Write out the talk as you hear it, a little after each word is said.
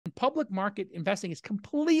public market investing is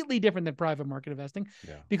completely different than private market investing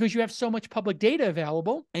Yeah. because you have so much public data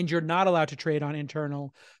available and you're not allowed to trade on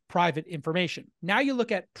internal private information. Now you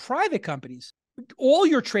look at private companies, all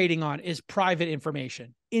you're trading on is private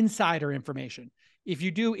information, insider information. If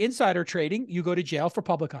you do insider trading, you go to jail for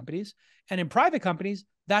public companies. And in private companies,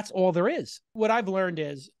 that's all there is. What I've learned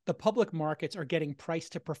is the public markets are getting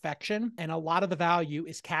priced to perfection, and a lot of the value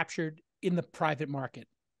is captured in the private market.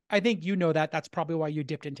 I think you know that. That's probably why you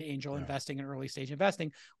dipped into angel investing and early stage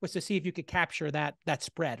investing, was to see if you could capture that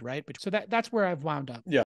spread, right? So that's where I've wound up. Yeah.